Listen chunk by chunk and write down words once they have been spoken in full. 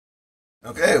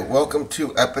Okay, welcome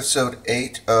to episode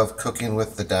 8 of Cooking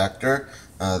with the Doctor.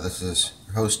 This is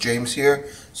your host James here.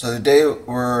 So today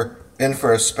we're in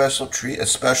for a special treat, a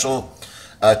special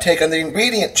take on the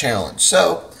ingredient challenge.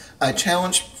 So I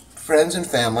challenged friends and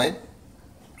family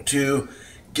to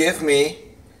give me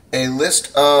a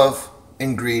list of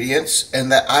ingredients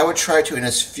and that I would try to, in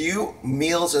as few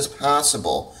meals as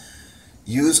possible,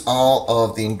 use all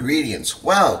of the ingredients.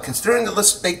 Well, considering the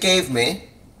list they gave me,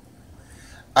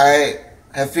 I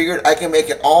have figured I can make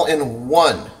it all in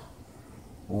one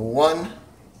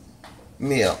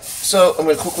meal. So I'm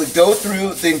going to quickly go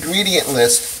through the ingredient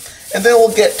list and then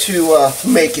we'll get to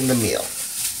making the meal.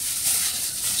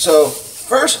 So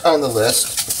first on the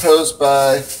list, proposed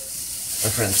by my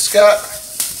friend Scott,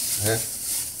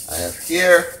 I have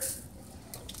here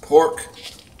pork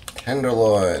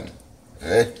tenderloin.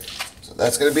 Okay, so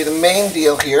that's going to be the main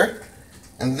deal here.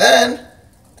 And then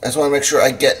I just want to make sure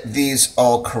I get these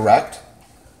all correct.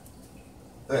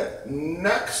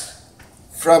 Next,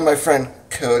 from my friend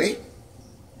Cody,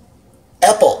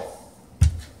 apple.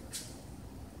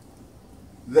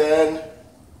 Then,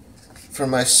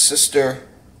 from my sister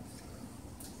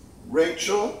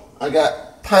Rachel, I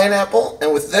got pineapple.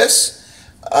 And with this,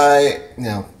 I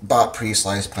bought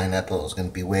pre-sliced pineapple. It was going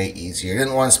to be way easier. I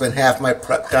didn't want to spend half my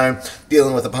prep time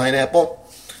dealing with a pineapple.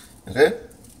 Okay.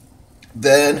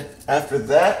 Then, after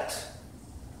that,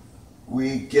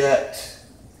 we get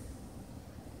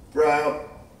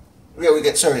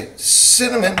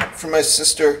cinnamon from my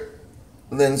sister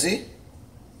Lindsay,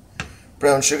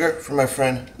 brown sugar from my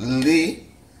friend Lee,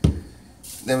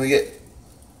 then we get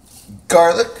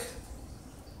garlic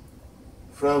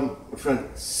from my friend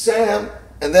Sam,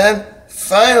 and then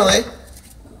finally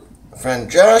my friend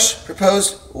Josh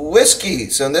proposed whiskey.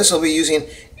 So in this we'll be using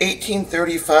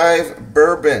 1835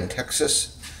 bourbon,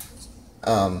 Texas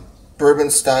bourbon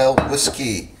style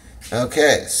whiskey.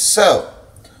 Okay, so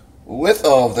with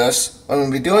all of this, what I'm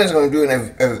going to be doing is I'm going to be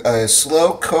doing a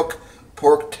slow cook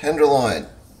pork tenderloin.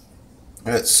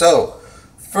 Alright, so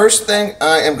first thing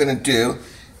I am going to do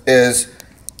is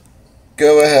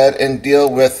go ahead and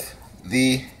deal with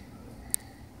the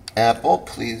apple.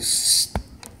 Please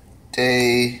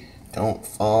stay, don't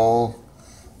fall.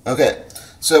 Okay,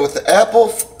 so with the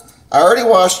apple, I already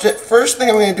washed it. First thing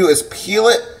I'm going to do is peel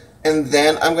it and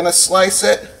then I'm going to slice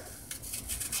it.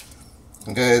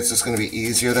 Okay, it's just going to be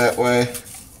easier that way.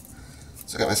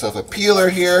 So I got myself a peeler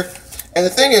here. And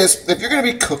the thing is, if you're going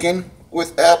to be cooking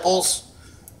with apples,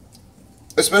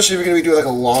 especially if you're going to be doing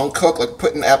like a long cook, like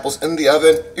putting apples in the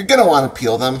oven, you're going to want to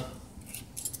peel them.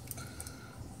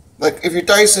 Like if you're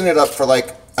dicing it up for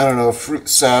like, I don't know, a fruit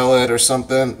salad or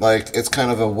something, like it's kind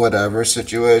of a whatever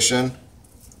situation.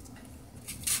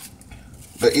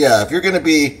 But yeah, if you're going to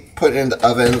be putting it in the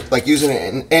oven, like using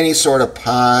it in any sort of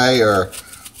pie or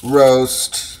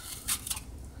roast,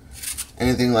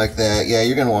 anything like that, yeah,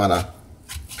 you're going to want to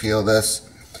peel this,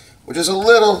 which is a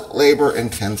little labor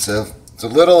intensive. It's a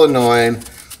little annoying,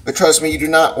 but trust me, you do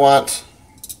not want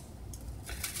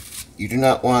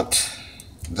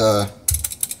the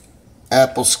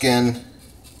apple skin,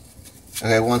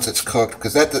 okay, once it's cooked,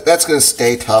 because that's going to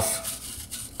stay tough.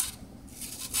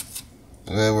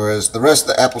 Okay, whereas the rest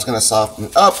of the apple's going to soften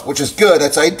up, which is good,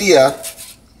 that's idea.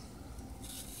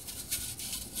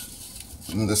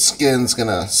 And the skin's going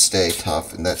to stay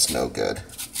tough, and that's no good.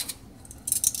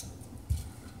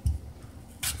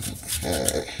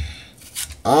 Okay,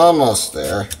 almost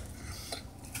there.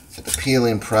 At the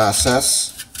peeling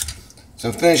process. So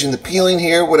I'm finishing the peeling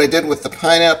here. What I did with the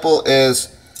pineapple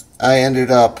is I ended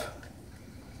up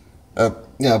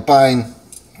buying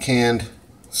canned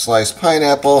sliced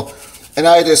pineapple, and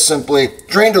I just simply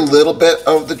drained a little bit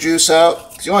of the juice out,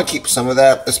 because you want to keep some of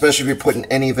that, especially if you're putting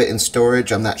any of it in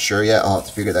storage. I'm not sure yet. I'll have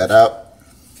to figure that out.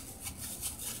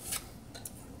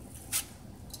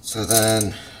 So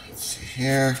then, let's see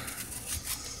here.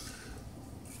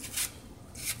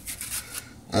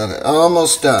 Okay,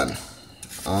 almost done.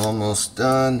 Almost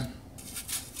done.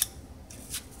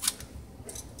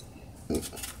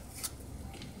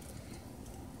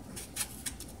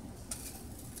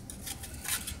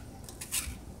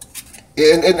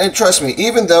 And trust me,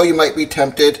 even though you might be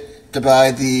tempted to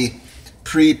buy the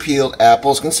pre-peeled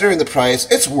apples, considering the price,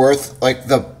 it's worth like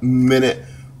the minute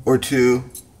or two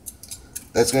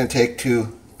that's going to take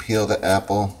to peel the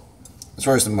apple, as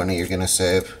far as the money you're going to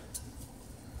save.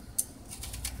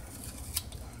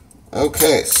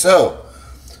 Okay, so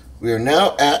we are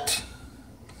now at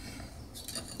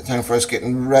the time for us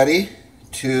getting ready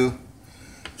to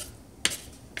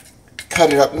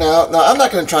cut it up. Now I'm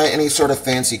not going to try any sort of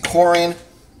fancy coring.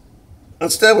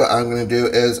 Instead, what I'm going to do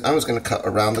is I'm just going to cut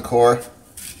around the core.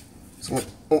 So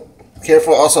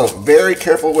Careful also, very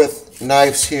careful with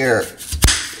knives here.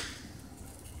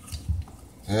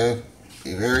 Okay,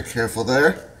 be very careful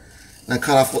there. And I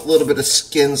cut off a little bit of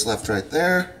skins left right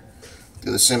there.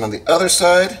 Do the same on the other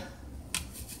side.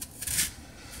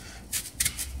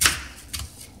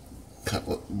 Cut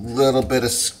what little bit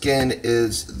of skin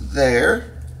is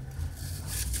there.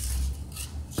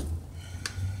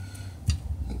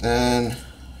 And then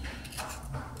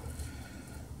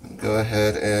go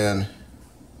ahead and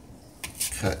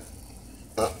cut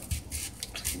up.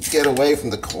 Get away from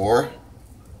the core.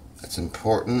 That's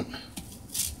important.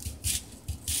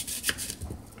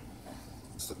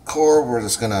 So the core we're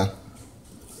just gonna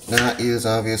not use,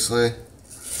 obviously.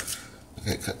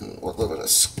 Okay, cutting a little bit of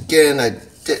skin I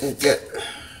didn't get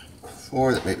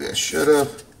before that maybe I should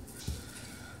have.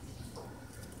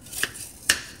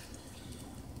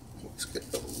 Let's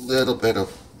get a little bit of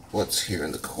what's here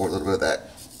in the core, a little bit of that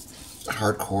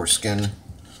hardcore skin.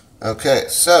 Okay,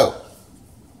 so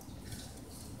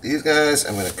these guys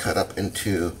I'm going to cut up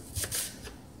into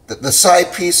the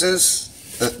side pieces,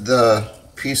 the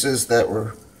pieces that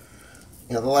were,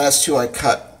 you know, the last two I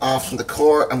cut off from the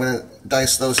core. I'm going to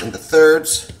dice those into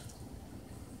thirds.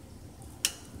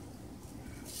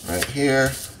 Right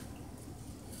here.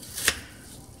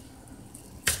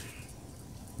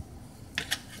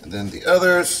 And then the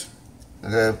others,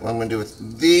 okay, what I'm going to do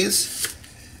with these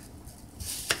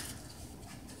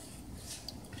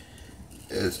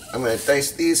is I'm going to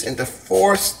dice these into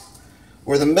fourths,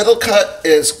 where the middle cut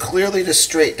is clearly just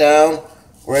straight down,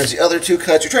 whereas the other two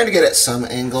cuts, you're trying to get at some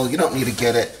angle. You don't need to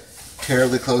get it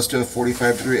terribly close to a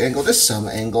 45-degree angle, just some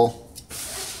angle.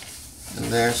 And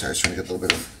there, sorry, I was trying to get a little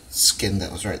bit of skin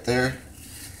that was right there.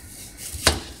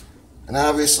 And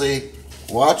obviously,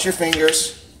 watch your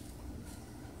fingers.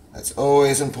 That's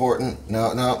always important.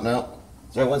 No, no, no.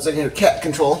 Sorry, one second here. Cat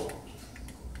control.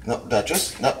 No,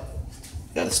 Duchess. No.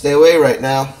 Gotta stay away right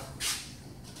now.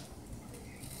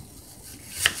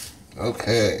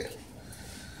 Okay.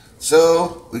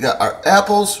 So, we got our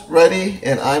apples ready,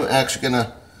 and I'm actually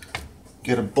gonna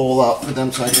get a bowl out for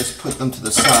them, so I just put them to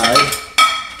the side.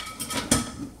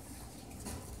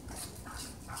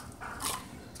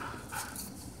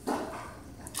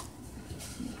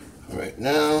 Right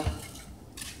now,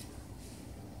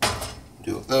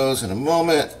 deal with those in a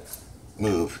moment.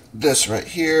 Move this right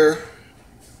here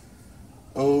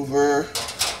over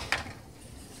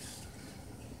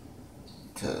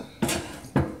to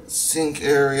sink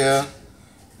area.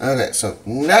 Okay, so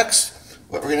next,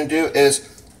 what we're going to do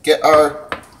is get our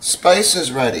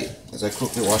spices ready. As I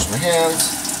quickly wash my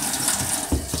hands.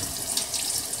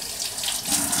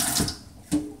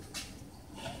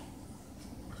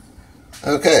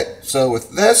 Okay, so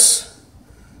with this,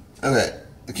 okay,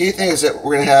 the key thing is that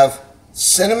we're going to have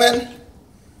cinnamon,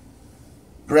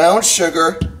 brown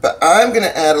sugar, but I'm going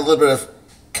to add a little bit of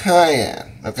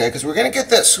cayenne, okay, because we're going to get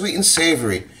that sweet and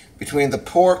savory between the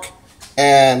pork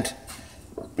and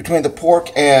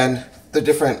the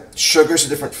different sugars, the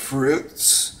different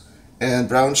fruits and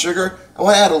brown sugar. I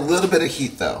want to add a little bit of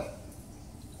heat though.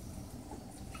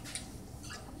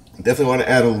 Definitely want to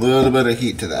add a little bit of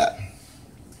heat to that.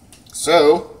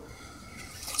 So,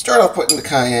 start off putting the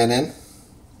cayenne in.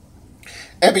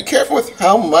 And be careful with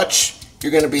how much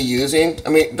you're going to be using. I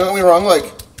mean, don't get me wrong, like,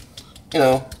 you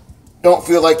know, don't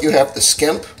feel like you have to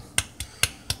skimp.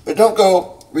 But don't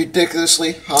go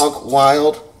ridiculously hog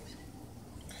wild.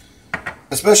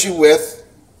 Especially with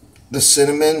the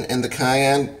cinnamon and the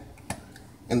cayenne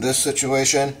in this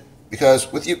situation.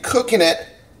 Because with you cooking it,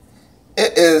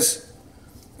 it is,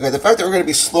 okay, the fact that we're going to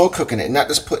be slow cooking it, not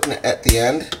just putting it at the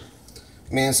end,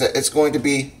 means that it's going to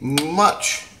be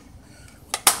much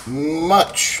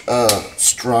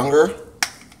stronger.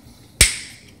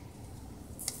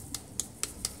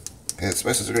 Okay, the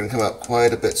spices are going to come out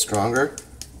quite a bit stronger.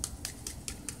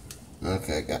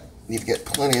 Okay, need to get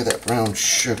plenty of that brown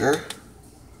sugar.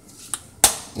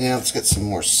 Yeah, let's get some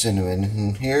more cinnamon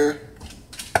in here.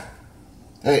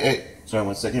 Hey, sorry,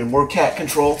 one second. More cat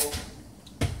control.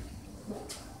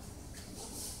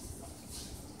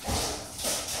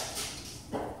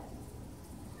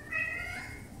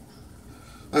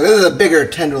 This is a bigger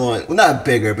tenderloin. Well, not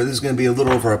bigger, but this is going to be a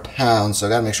little over a pound, so I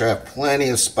got to make sure I have plenty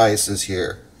of spices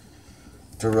here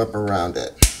to wrap around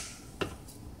it.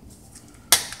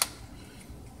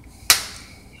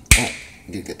 Oh,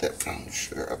 need to get that brown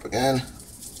sugar up again.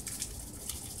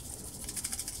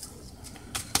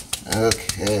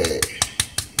 Okay.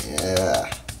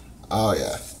 Yeah. Oh,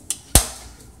 yeah.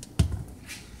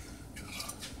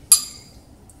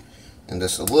 And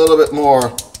just a little bit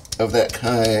more of that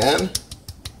cayenne.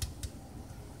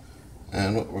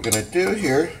 And what we're going to do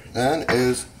here then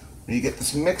is when you get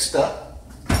this mixed up,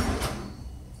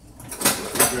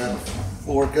 grab a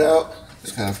fork out,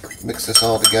 just kind of mix this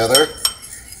all together.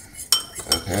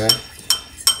 Okay,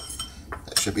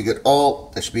 that should be good.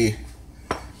 That should be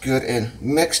good and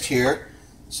mixed here.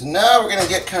 So now we're going to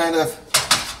get kind of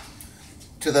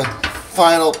to the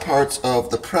final parts of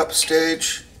the prep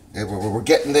stage. Okay, we're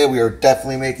getting there. We are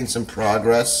definitely making some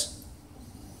progress.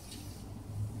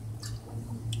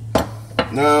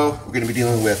 Now we're going to be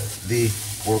dealing with the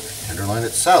pork tenderloin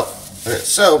itself. Okay,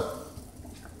 so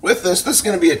with this is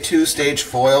going to be a 2-stage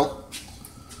foil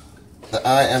that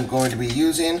I am going to be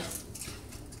using.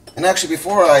 And actually,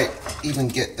 before I even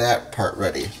get that part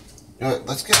ready, you know what,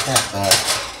 let's get that back.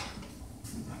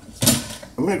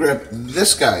 I'm going to grab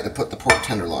this guy to put the pork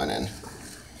tenderloin in,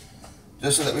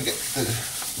 just so that we get the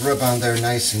rub on there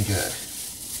nice and good.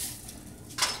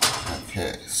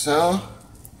 Okay, so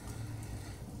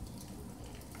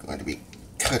I'm going to be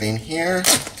cutting here.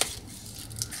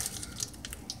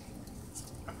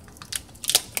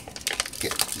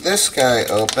 Get this guy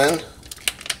open.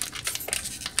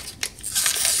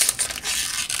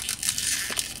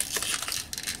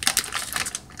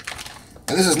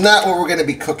 And this is not what we're going to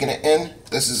be cooking it in.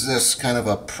 This is just kind of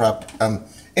a prep,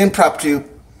 impromptu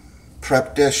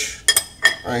prep dish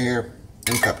right here.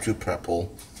 Impromptu prep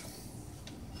bowl.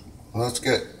 Well, let's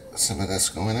get some of this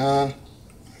going on.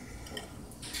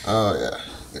 Oh yeah,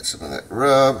 get some of that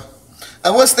rub.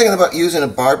 I was thinking about using a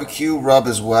barbecue rub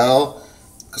as well,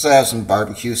 because I have some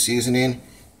barbecue seasoning,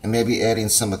 and maybe adding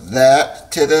some of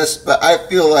that to this. But I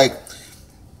feel like,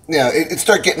 you know, it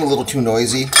started getting a little too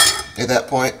noisy at that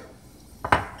point.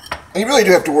 And you really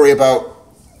do have to worry about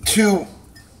too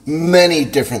many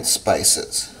different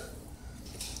spices.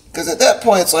 Because at that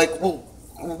point, it's like, well,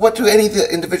 what do any of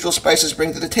the individual spices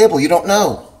bring to the table? You don't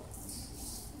know.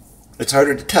 It's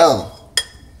harder to tell.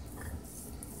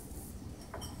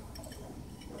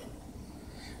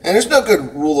 And there's no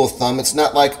good rule of thumb. It's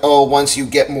not like, oh, once you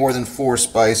get more than 4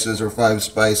 spices or 5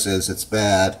 spices, it's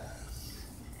bad.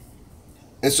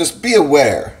 It's just be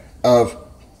aware of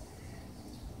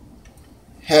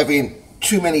having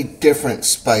too many different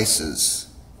spices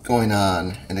going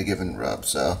on in a given rub.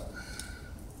 So,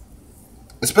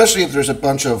 especially if there's a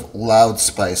bunch of loud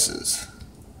spices.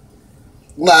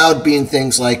 Loud being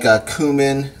things like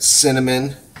cumin,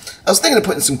 cinnamon. I was thinking of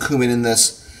putting some cumin in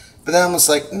this, but then I was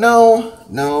like, no.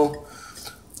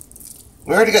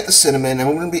 We already got the cinnamon, and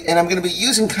I'm gonna be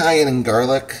using cayenne and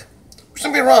garlic. Which,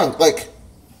 don't get me wrong, like,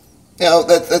 you know,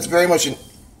 that's very much an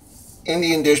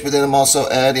Indian dish, but then I'm also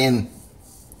adding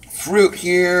fruit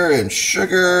here and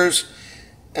sugars,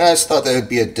 and I just thought that would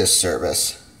be a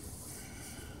disservice.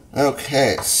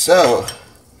 Okay, so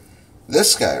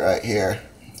this guy right here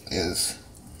is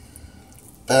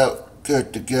about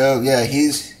good to go. Yeah,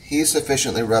 he's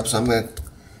sufficiently rubbed, so I'm going to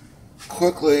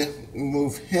quickly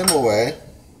move him away,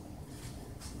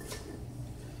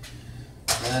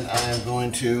 and I am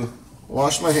going to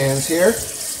wash my hands here.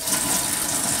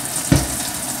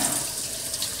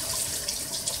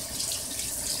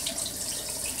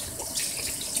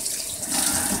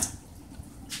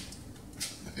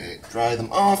 Dry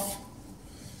them off.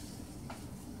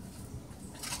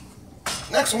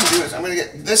 Next what I'm going to do is I'm going to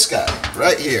get this guy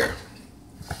right here.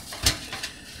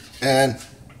 And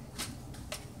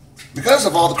because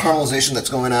of all the caramelization that's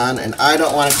going on, and I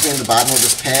don't want to clean the bottom of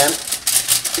this pan,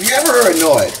 if you ever are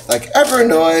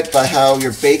annoyed by how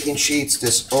your baking sheets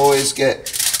just always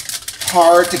get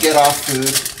hard to get off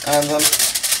food on them,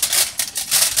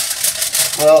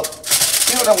 well,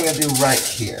 see what I'm going to do right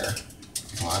here.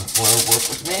 Come on, foil, work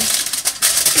with me.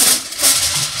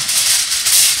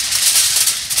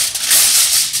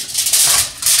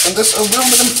 And this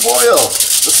aluminum foil,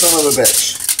 the son of a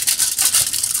bitch.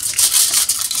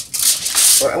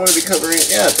 But I'm going to be covering,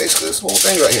 yeah, basically this whole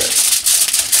thing right here.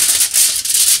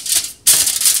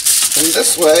 And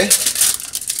this way,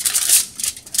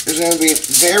 there's going to be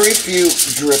very few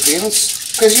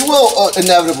drippings, because you will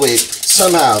inevitably,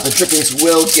 somehow, the drippings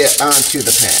will get onto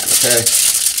the pan, okay?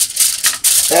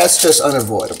 That's just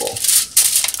unavoidable.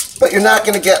 But you're not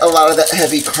going to get a lot of that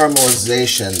heavy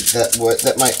caramelization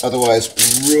that might otherwise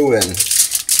ruin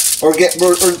or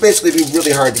basically be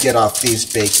really hard to get off these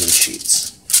baking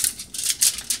sheets.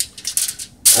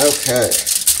 Okay,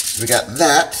 so we got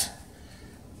that.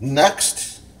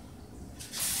 Next,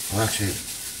 well, actually,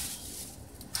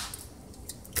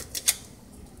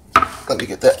 let me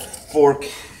get that fork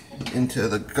into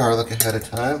the garlic ahead of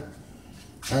time.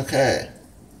 Okay.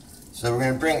 So we're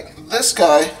going to bring this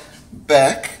guy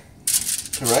back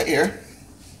to right here.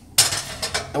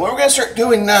 And what we're going to start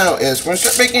doing now is we're going to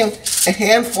start making a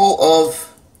handful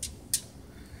of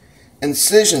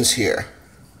incisions here.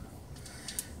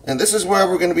 And this is where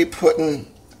we're going to be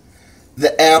putting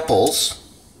the apples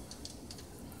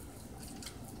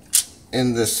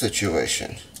in this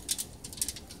situation.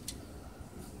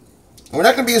 We're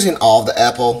not going to be using all of the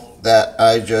apple that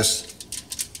I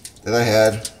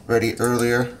had ready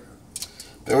earlier,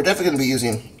 but we're definitely going to be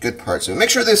using good parts. So make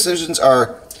sure the incisions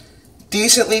are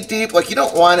decently deep. Like, you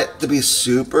don't want it to be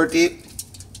super deep,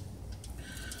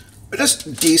 but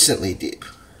just decently deep.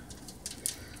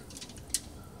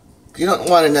 You don't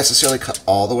want to necessarily cut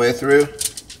all the way through.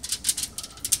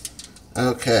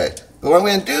 Okay, but what I'm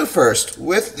going to do first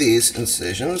with these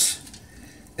incisions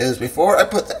is, before I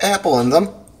put the apple in them,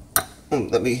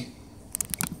 let me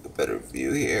get a better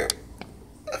view here.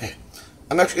 Okay,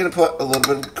 I'm actually going to put a little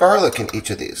bit of garlic in each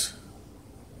of these.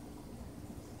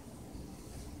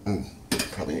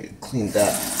 Probably need to clean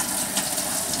that.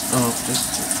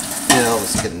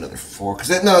 Let's get another fork.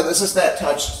 No, this is that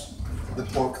touched the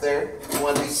pork there. You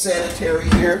want to be sanitary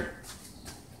here.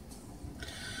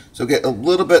 So get a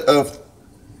little bit of,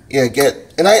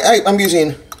 I'm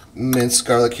using minced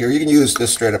garlic here. You can use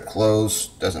this straight up cloves,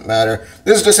 doesn't matter.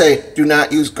 This is to say, do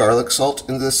not use garlic salt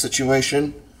in this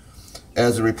situation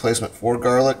as a replacement for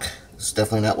garlic. It's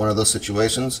definitely not one of those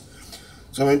situations.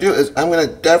 So what I'm going to do is, I'm going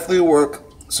to definitely work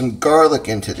some garlic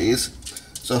into these.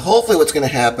 So hopefully what's going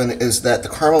to happen is that the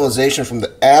caramelization from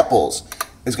the apples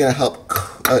is going to help,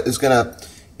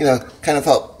 kind of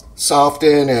help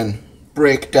soften and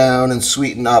break down and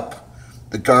sweeten up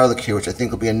the garlic here, which I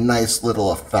think will be a nice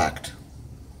little effect.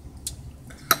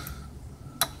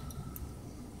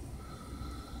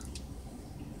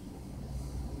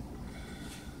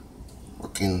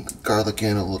 Working the garlic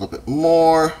in a little bit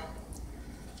more.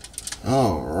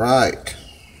 All right.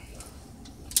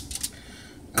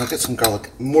 I'll get some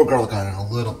garlic, more garlic on it in a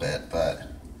little bit, but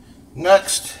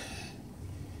next,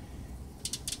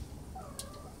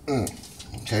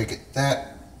 okay, get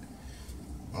that.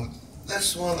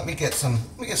 This one, let me get some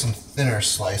thinner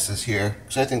slices here,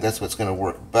 because I think that's what's going to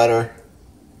work better.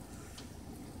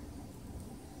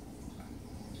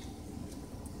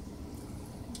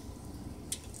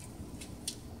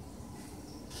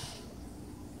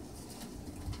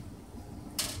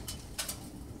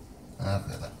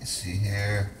 Okay, let me see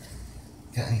here.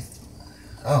 Got any?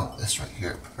 Oh, this right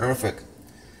here. Perfect.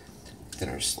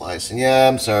 Thinner slice. And yeah,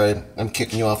 I'm sorry. I'm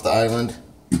kicking you off the island.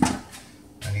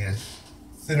 I need a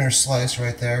thinner slice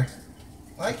right there.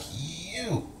 Like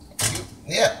you.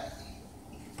 Yeah.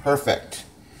 Perfect.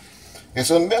 Okay,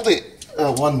 so immediately,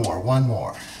 one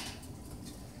more.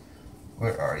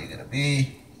 Where are you going to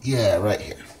be? Yeah, right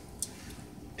here.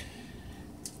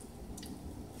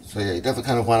 So yeah, you definitely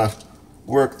kind of want to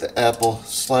work the apple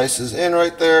slices in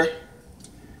right there.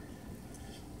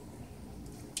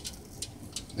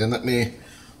 Then let me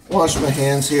wash my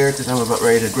hands here, because I'm about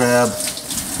ready to grab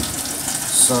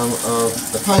some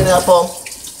of the pineapple.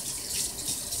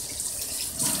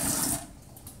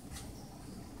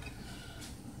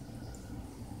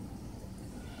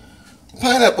 The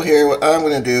pineapple here, what I'm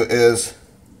going to do is,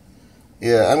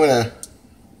 I'm going to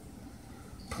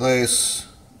place,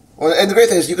 well, and the great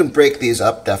thing is you can break these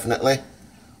up, definitely.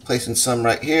 Placing some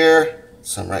right here,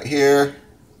 some right here.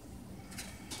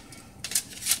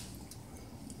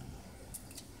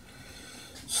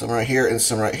 Some right here and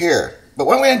some right here. But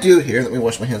what I'm going to do here, let me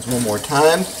wash my hands one more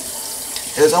time,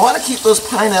 is I want to keep those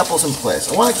pineapples in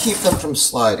place. I want to keep them from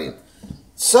sliding.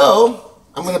 So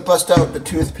I'm going to bust out the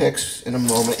toothpicks in a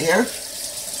moment here.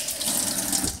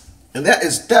 And that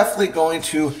is definitely going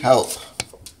to help.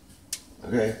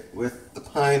 Okay, with the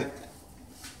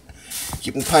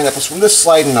keeping the pineapples from just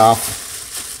sliding off.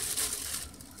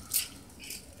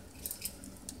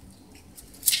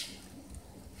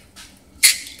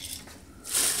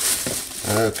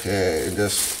 Okay, and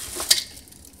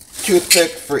just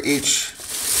toothpick for each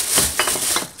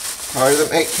part of them.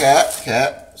 Hey,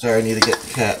 cat. Sorry, I need to get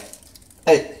the cat.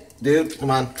 Hey, dude,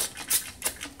 come on.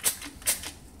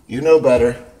 You know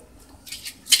better.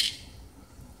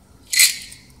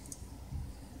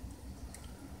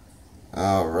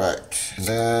 All right, and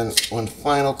then one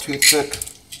final toothpick.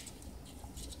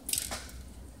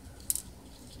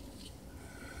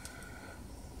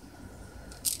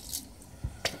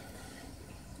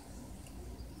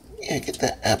 Yeah, get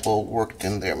that apple worked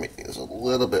in there. Maybe there's a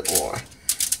little bit more.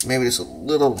 Maybe just a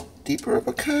little deeper of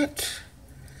a cut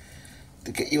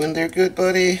to get you in there good,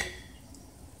 buddy.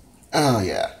 Oh,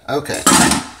 yeah. Okay.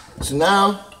 So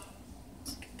now,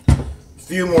 a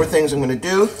few more things I'm going to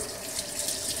do.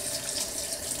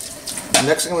 The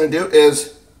next thing I'm going to do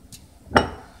is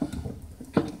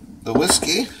the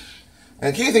whiskey.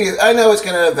 And the key thing is, I know it's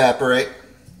going to evaporate.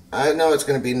 I know it's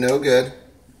going to be no good.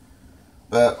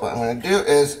 But what I'm going to do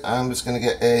is I'm just going to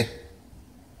get a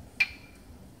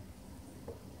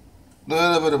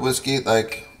little bit of whiskey,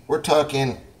 like we're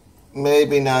talking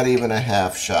maybe not even a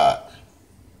half shot.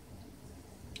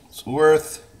 It's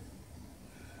worth,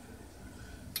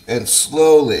 and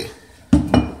slowly,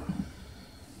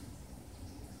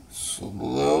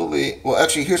 well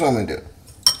actually here's what I'm going to do,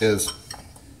 is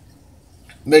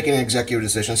making an executive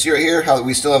decision. See right here how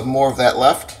we still have more of that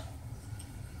left,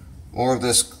 more of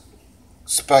this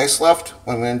spice left.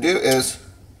 What I'm going to do is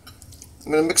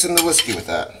I'm going to mix in the whiskey with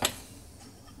that.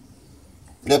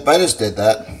 Yep, I just did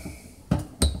that.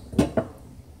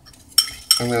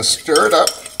 I'm going to stir it up.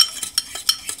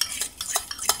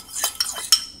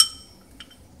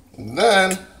 And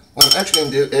then what I'm actually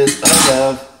going to do is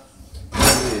I'm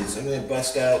going to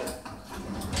bust out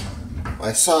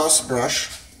my sauce brush.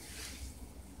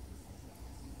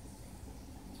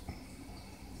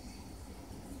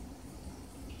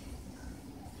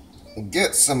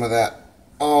 Get some of that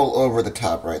all over the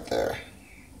top right there.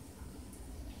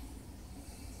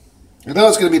 You know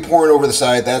it's going to be pouring over the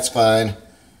side, that's fine.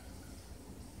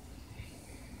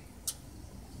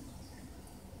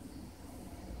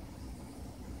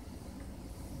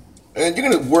 And you're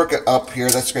going to work it up here.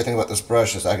 That's the great thing about this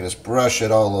brush, is I can just brush it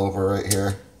all over right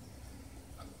here.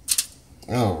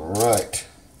 Alright.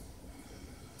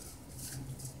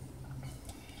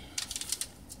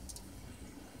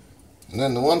 And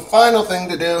then the one final thing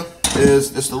to do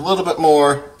is just a little bit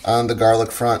more on the garlic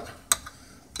front.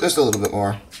 Just a little bit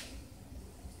more.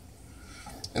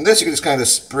 And this you can just kind of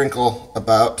sprinkle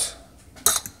about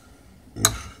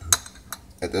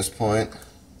at this point.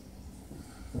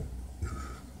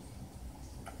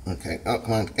 Okay, oh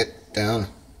come on, get down.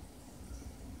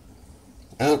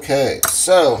 Okay,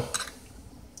 so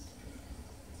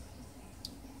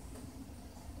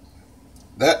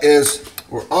that is,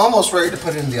 we're almost ready to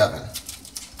put it in the oven.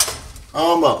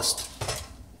 Almost.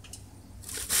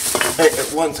 Hey,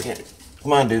 one second.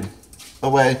 Come on, dude.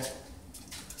 Away.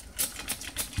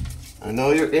 I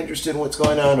know you're interested in what's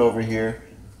going on over here.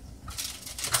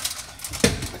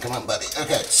 Come on, buddy.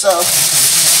 Okay, so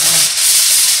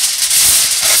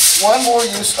one more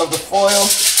use of the foil.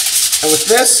 And with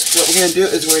this, what we're going to do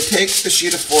is we're going to take the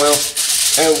sheet of foil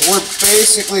and we're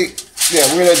basically,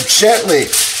 we're going to gently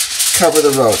cover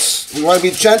the roast. We want to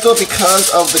be gentle because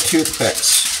of the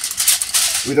toothpicks.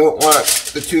 We don't want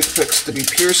the toothpicks to be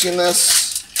piercing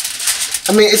this.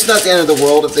 I mean, it's not the end of the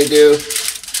world if they do,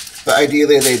 but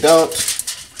ideally they don't.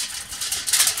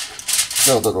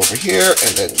 Build it over here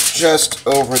and then just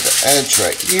over the edge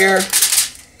right here.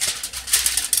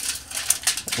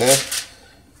 Okay.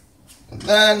 And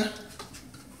then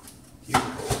you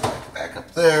go back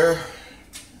up there.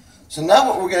 So now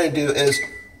what we're going to do is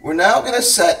we're now going to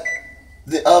set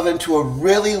the oven to a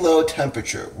really low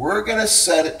temperature. We're going to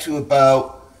set it to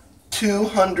about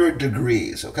 200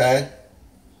 degrees, okay?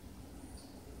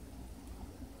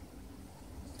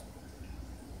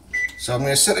 So I'm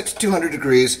going to set it to 200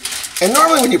 degrees. And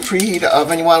normally when you preheat an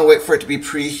oven, you want to wait for it to be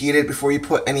preheated before you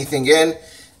put anything in.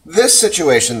 This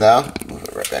situation though, move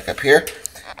it right back up here.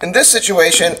 In this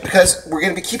situation, because we're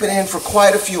going to be keeping it in for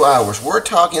quite a few hours, we're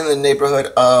talking in the neighborhood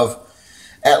of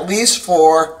at least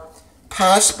 4,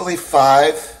 possibly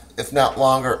 5, if not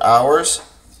longer, hours.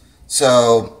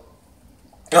 So,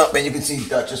 oh man, you can see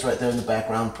Duchess right there in the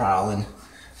background prowling.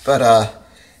 But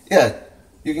yeah,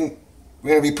 we're going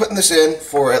to be putting this in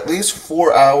for at least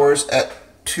 4 hours at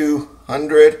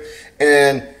 200.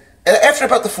 And after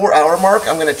about the 4-hour mark,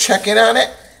 I'm going to check in on it.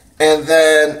 And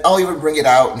then I'll even bring it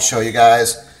out and show you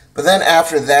guys. But then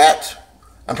after that,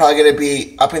 I'm probably going to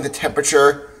be upping the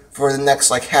temperature for the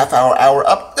next like half hour,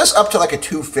 just up to like a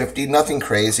 250, nothing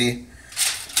crazy.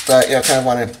 But you know, kind of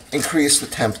want to increase the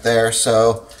temp there.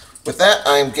 So with that,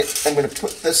 I'm going to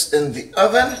put this in the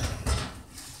oven.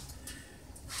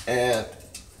 And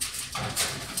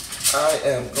I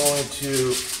am going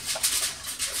to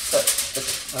set the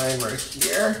timer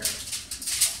here.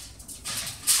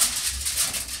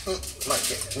 Might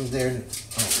get in there.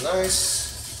 Oh,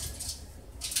 nice.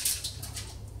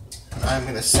 I'm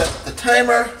going to set the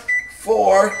timer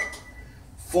for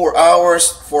 4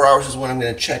 hours. 4 hours is when I'm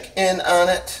going to check in on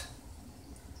it.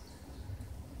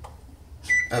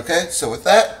 Okay, so with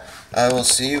that, I will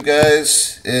see you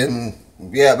guys in,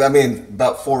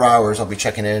 about 4 hours. I'll be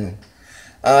checking in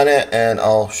on it, and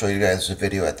I'll show you guys a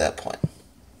video at that point.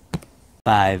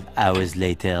 5 hours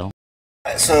later.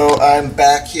 So I'm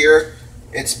back here.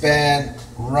 It's been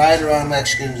right around, I'm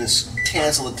actually going to just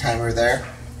cancel the timer there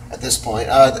at this point,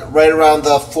 right around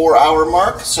the 4-hour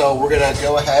mark. So we're going to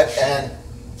go ahead and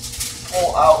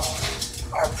pull out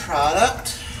our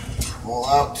product, pull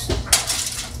out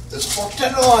this pork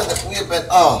tenderloin that we have been,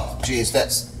 oh geez,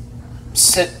 that's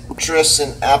citrus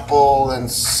and apple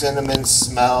and cinnamon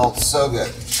smell, so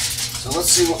good. So let's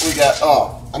see what we got.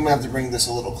 Oh, I'm gonna have to bring this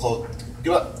a little close.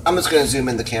 You know what? I'm just gonna zoom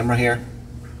in the camera here.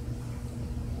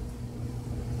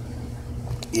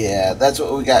 Yeah, that's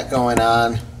what we got going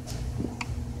on.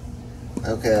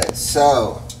 Okay,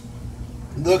 so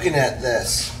looking at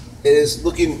this, it is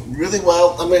looking really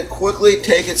well. I'm gonna quickly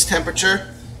take its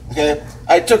temperature. Okay,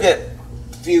 I took it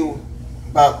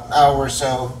about an hour or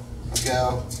so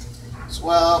ago as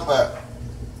well, but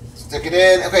stick it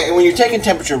in. Okay, and when you're taking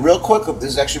temperature real quick,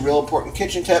 this is actually a real important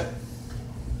kitchen tip.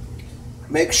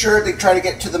 Make sure to try to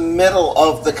get to the middle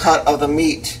of the cut of the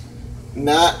meat,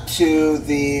 not to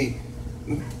the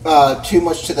too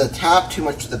much to the top, too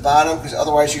much to the bottom, because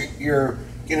otherwise you're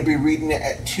going to be reading it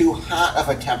at too hot of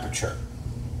a temperature,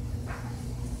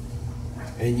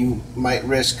 and you might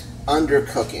risk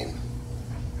undercooking.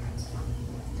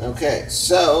 Okay,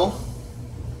 so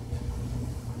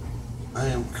I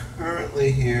am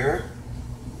currently here.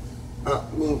 I'll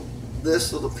move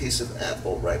this little piece of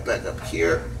apple right back up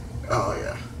here. Oh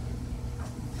yeah.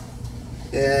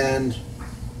 And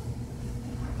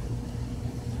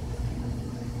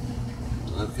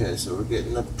okay, so we're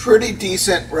getting a pretty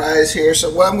decent rise here.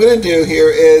 So what I'm going to do here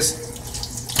is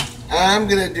I'm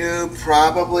going to do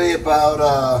probably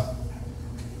about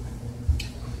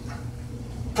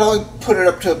probably put it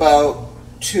up to about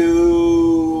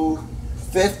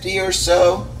 250 or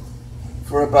so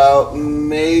for about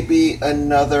maybe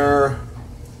another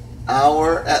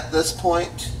hour at this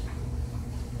point.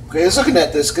 Okay, just looking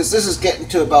at this, because this is getting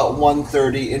to about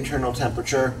 130 internal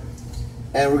temperature,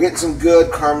 and we're getting some good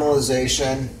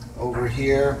caramelization over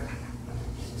here.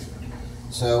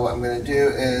 So what I'm going to do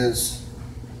is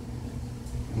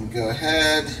I'm going to go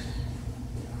ahead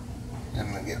and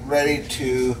I'm going to get ready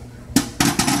to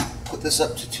put this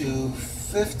up to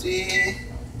 250.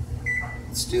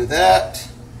 Let's do that.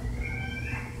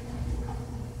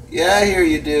 Yeah, I hear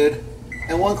you, dude.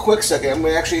 And one quick second, I'm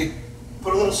going to actually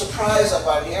put a little surprise up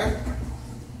on here.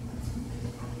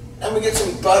 I'm going to get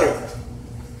some butter.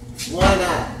 Why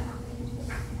not?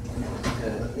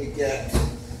 Okay, let me get...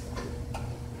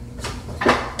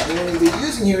 What I'm going to be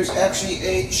using here is actually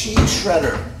a cheese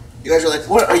shredder. You guys are like,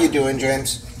 what are you doing,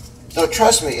 James? No,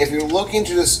 trust me, if you're looking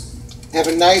to just have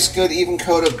a nice, good, even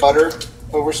coat of butter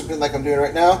over something like I'm doing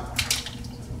right now,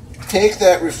 take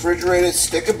that refrigerated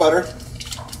stick of butter,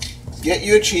 get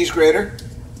you a cheese grater,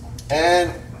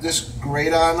 and just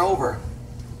grate on over.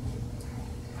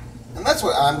 And that's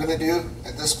what I'm going to do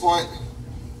at this point.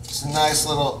 It's a nice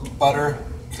little butter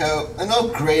coat. And I'll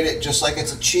grate it just like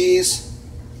it's a cheese.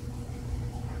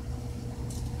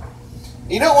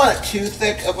 You don't want it too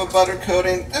thick of a butter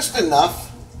coating, just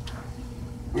enough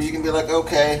where you can be like,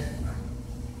 okay.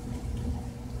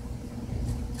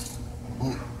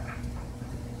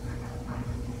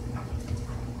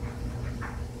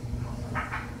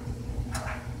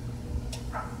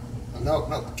 No,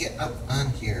 no, get up on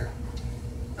here.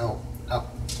 No,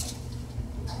 up.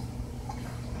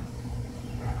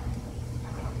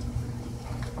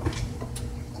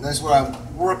 And that's what I'm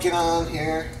working on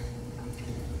here.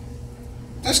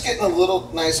 Just getting a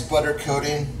little nice butter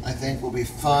coating, I think, will be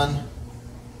fun.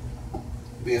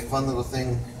 Be a fun little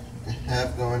thing to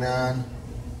have going on.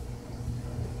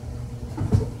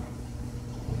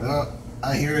 Oh,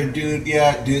 I hear a dude.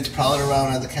 Yeah, dude's prowling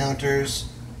around on the counters.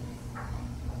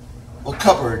 Well,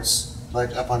 cupboards,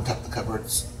 like up on top of the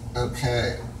cupboards.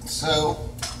 Okay, so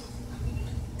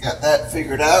got that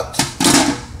figured out.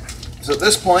 So at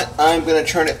this point, I'm going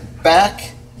to turn it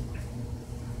back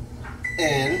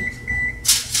in.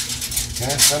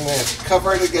 Okay, so I'm going to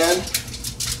cover it again.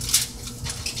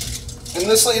 And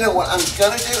this, you know what I'm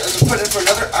going to do is put it for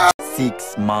another hour.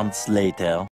 6 months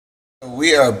later.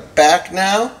 We are back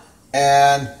now,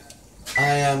 and I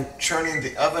am turning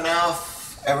the oven off.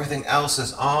 Everything else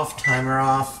is off, timer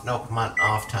off. No, come on,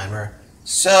 off timer.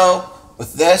 So,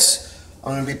 with this,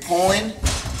 I'm going to be pulling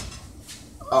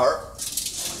our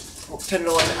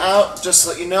tenderloin out. Just to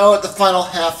let you know, at the final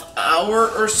half hour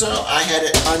or so, I had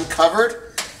it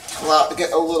uncovered to allow it to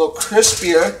get a little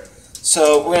crispier.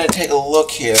 So, we're going to take a look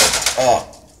here. Oh,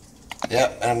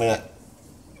 yep, and I'm going to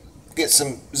get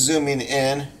some zooming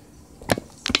in.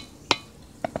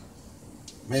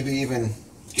 Maybe even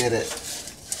get it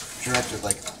directed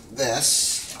like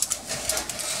this.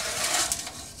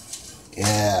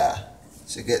 Yeah.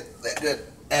 So get that good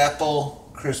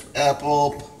apple, crisp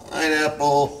apple,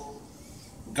 pineapple,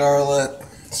 garlic,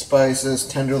 spices,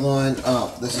 tenderloin.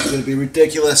 Oh, this is going to be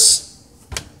ridiculous.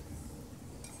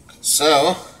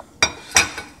 So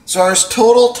our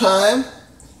total time,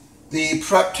 the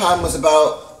prep time was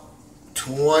about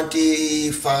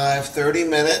 25, 30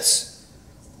 minutes.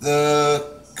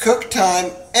 The cook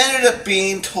time ended up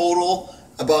being total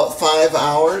about 5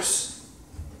 hours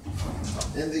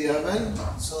in the oven.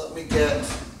 So let me get a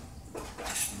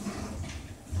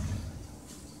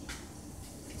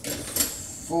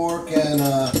fork and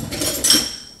a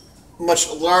much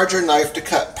larger knife to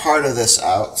cut part of this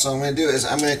out. So what I'm going to do is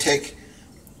I'm going to take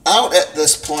out at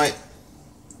this point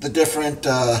the different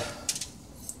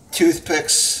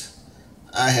toothpicks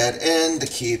I had in to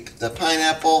keep the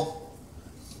pineapple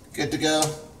good to go.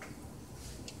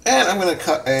 And I'm going to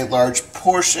cut a large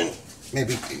portion.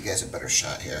 Maybe give you guys a better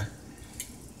shot here.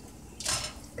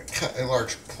 Cut a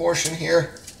large portion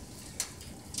here.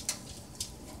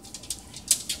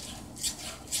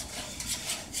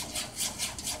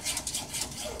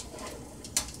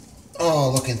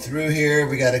 Oh, looking through here,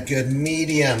 we got a good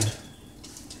medium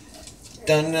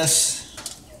doneness.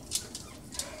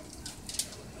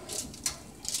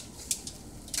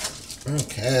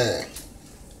 Okay.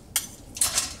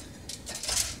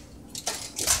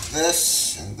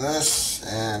 This and this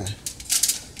and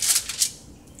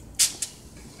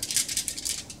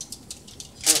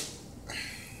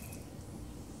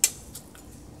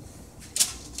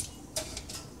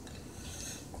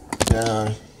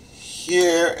down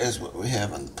here is what we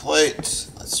have on the plate.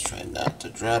 Let's try not to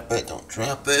drop it. Don't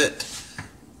drop it.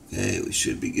 Okay, we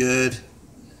should be good.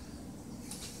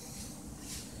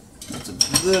 It's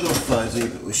a little fuzzy,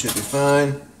 but we should be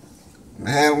fine.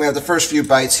 And we have the first few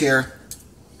bites here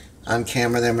on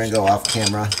camera, then we're going to go off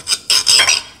camera.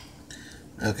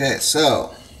 Okay,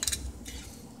 so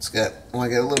I want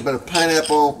to get a little bit of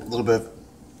pineapple, a little bit of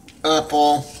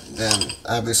apple, then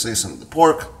obviously some of the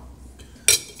pork.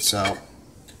 So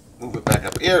move it back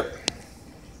up here.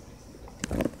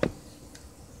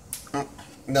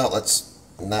 No, let's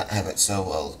not have it so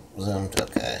well zoomed.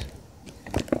 Okay.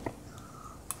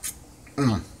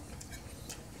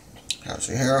 How's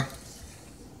your hair?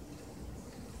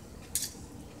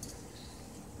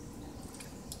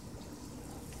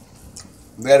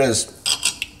 That is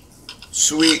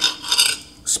sweet,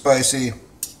 spicy,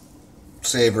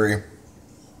 savory.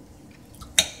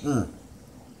 Ooh.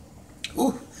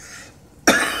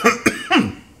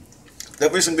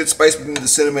 Definitely some good spice between the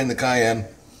cinnamon and the cayenne.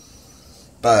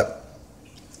 But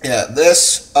yeah,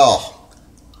 this, oh.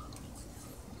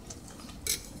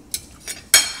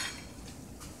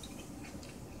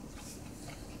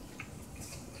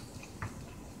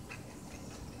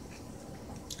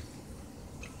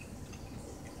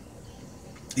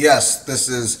 Yes, this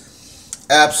is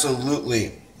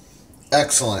absolutely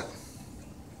excellent.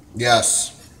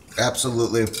 Yes,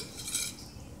 absolutely.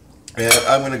 And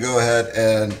I'm going to go ahead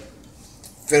and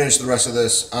finish the rest of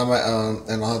this on my own,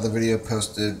 and I'll have the video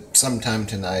posted sometime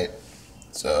tonight.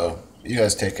 So, you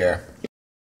guys take care.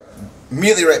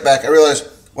 Immediately right back, I realized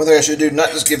one thing I should do,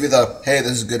 not just give you the, hey,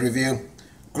 this is a good review.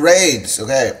 Grades,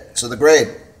 okay. So the grade,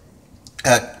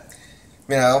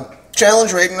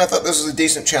 challenge rating, I thought this was a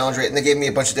decent challenge rating. They gave me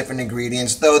a bunch of different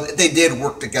ingredients, though they did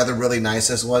work together really nice.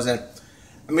 This wasn't,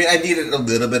 I needed a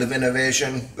little bit of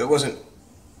innovation. It wasn't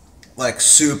like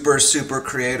super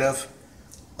creative.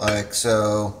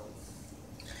 So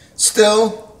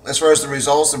still, as far as the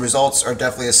results are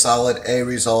definitely a solid A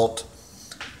result.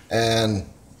 And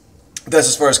that's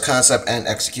as far as concept and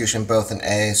execution, both an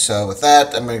A. So with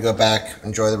that, I'm going to go back,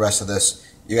 enjoy the rest of this.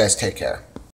 You guys take care.